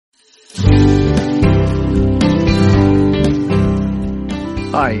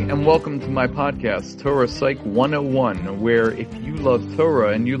Hi, and welcome to my podcast, Torah Psych101, where if you love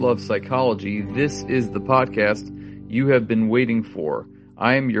Torah and you love psychology, this is the podcast you have been waiting for.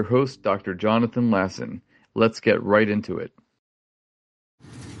 I am your host, Dr. Jonathan Lasson. Let's get right into it.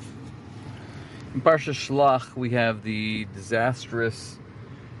 In Parshas Shelach, we have the disastrous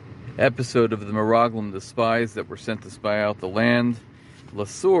episode of the Meraglim, the spies that were sent to spy out the land,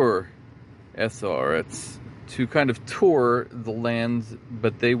 Lasur Esaretz, to kind of tour the land,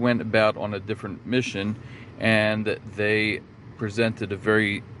 but they went about on a different mission, and they presented a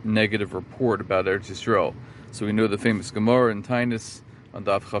very negative report about Eretz Yisrael. So we know the famous Gemara in Tainus on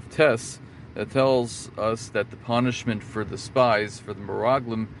Daf Chavtes that tells us that the punishment for the spies, for the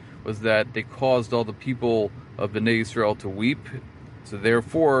Meraglim, was that they caused all the people of Bnei Yisrael to weep. So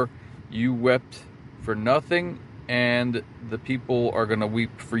therefore, you wept for nothing, and the people are going to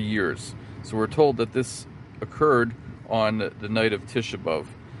weep for years. So we're told that this occurred on the night of Tisha B'Av.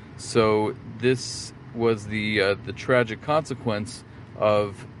 So this was the tragic consequence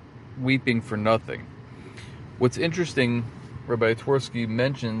of weeping for nothing. What's interesting, Rabbi Twersky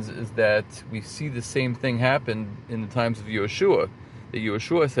mentions, is that we see the same thing happen in the times of Yehoshua. That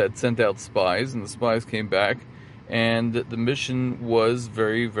Yehoshua had sent out spies, and the spies came back, and the mission was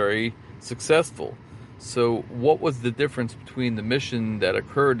very, very successful. So what was the difference between the mission that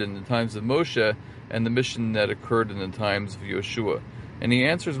occurred in the times of Moshe and the mission that occurred in the times of Yehoshua? And he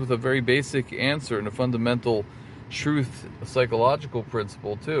answers with a very basic answer and a fundamental truth, a psychological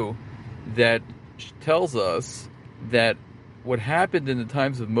principle too, that tells us that what happened in the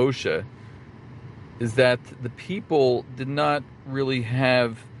times of Moshe is that the people did not really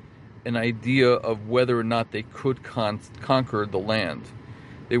have an idea of whether or not they could conquer the land.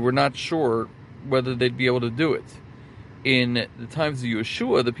 They were not sure whether they'd be able to do it. In the times of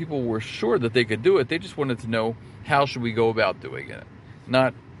Yehoshua, the people were sure that they could do it. They just wanted to know, how should we go about doing it?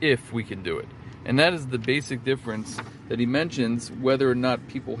 Not if we can do it. And that is the basic difference that he mentions, whether or not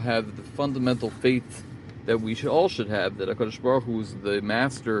people have the fundamental faith that we all should have, that HaKadosh Baruch Hu is the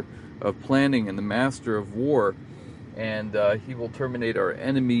master of planning and the master of war, and he will terminate our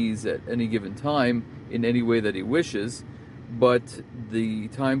enemies at any given time in any way that he wishes. But the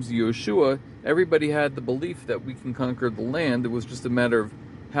times of Yehoshua, everybody had the belief that we can conquer the land. It was just a matter of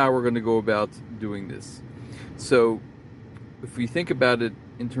how we're going to go about doing this. So if we think about it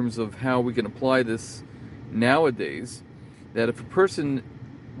in terms of how we can apply this nowadays, that if a person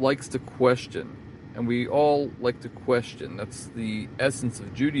likes to question, and we all like to question, that's the essence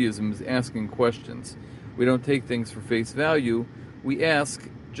of Judaism, is asking questions. We don't take things for face value. We ask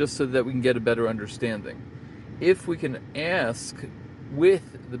just so that we can get a better understanding. If we can ask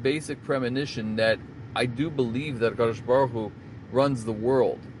with the basic premonition that I do believe that HaKadosh Baruch Hu runs the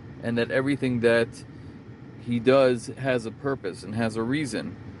world, and that everything that he does has a purpose and has a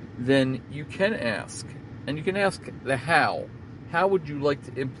reason, then you can ask. And you can ask the how. How would you like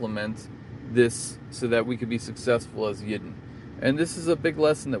to implement this so that we could be successful as Yidden? And this is a big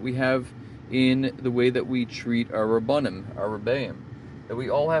lesson that we have in the way that we treat our Rabbanim, our Rebbeim. That we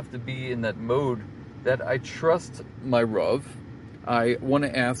all have to be in that mode that I trust my Rav. I want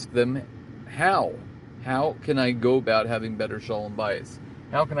to ask them how. How can I go about having better Shalom Bayis?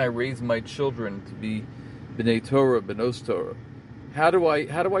 How can I raise my children to be B'nai Torah, B'nos Torah? How do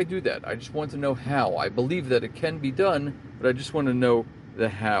I do that? I just want to know how. I believe that it can be done, but I just want to know the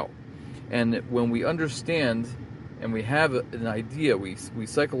how. And when we understand and we have an idea, we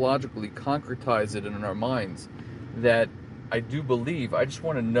psychologically concretize it in our minds that I do believe, I just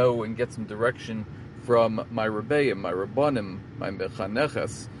want to know and get some direction from my Rebbeim, my Rabbanim, my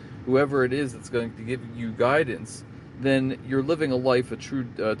Mechaneches, whoever it is that's going to give you guidance, then you're living a life, a true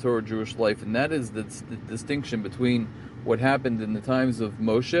Torah Jewish life. And that is the distinction between what happened in the times of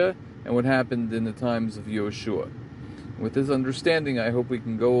Moshe and what happened in the times of Yehoshua. With this understanding, I hope we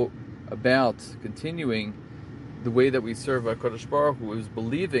can go about continuing the way that we serve HaKadosh Baruch Hu, is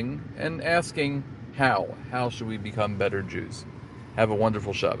believing and asking how. How should we become better Jews? Have a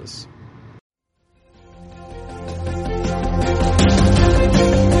wonderful Shabbos.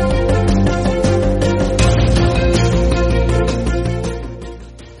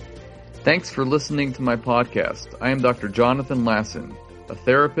 Thanks for listening to my podcast. I am Dr. Jonathan Lasson, a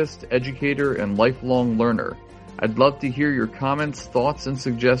therapist, educator, and lifelong learner. I'd love to hear your comments, thoughts, and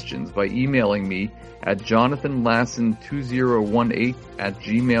suggestions by emailing me at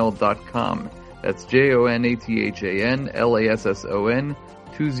jonathanlasson2018@gmail.com. That's JONATHANLASSON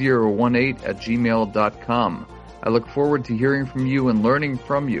 2018@gmail.com. I look forward to hearing from you and learning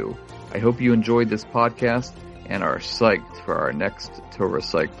from you. I hope you enjoyed this podcast and are psyched for our next Torah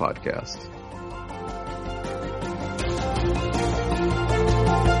Psych podcast.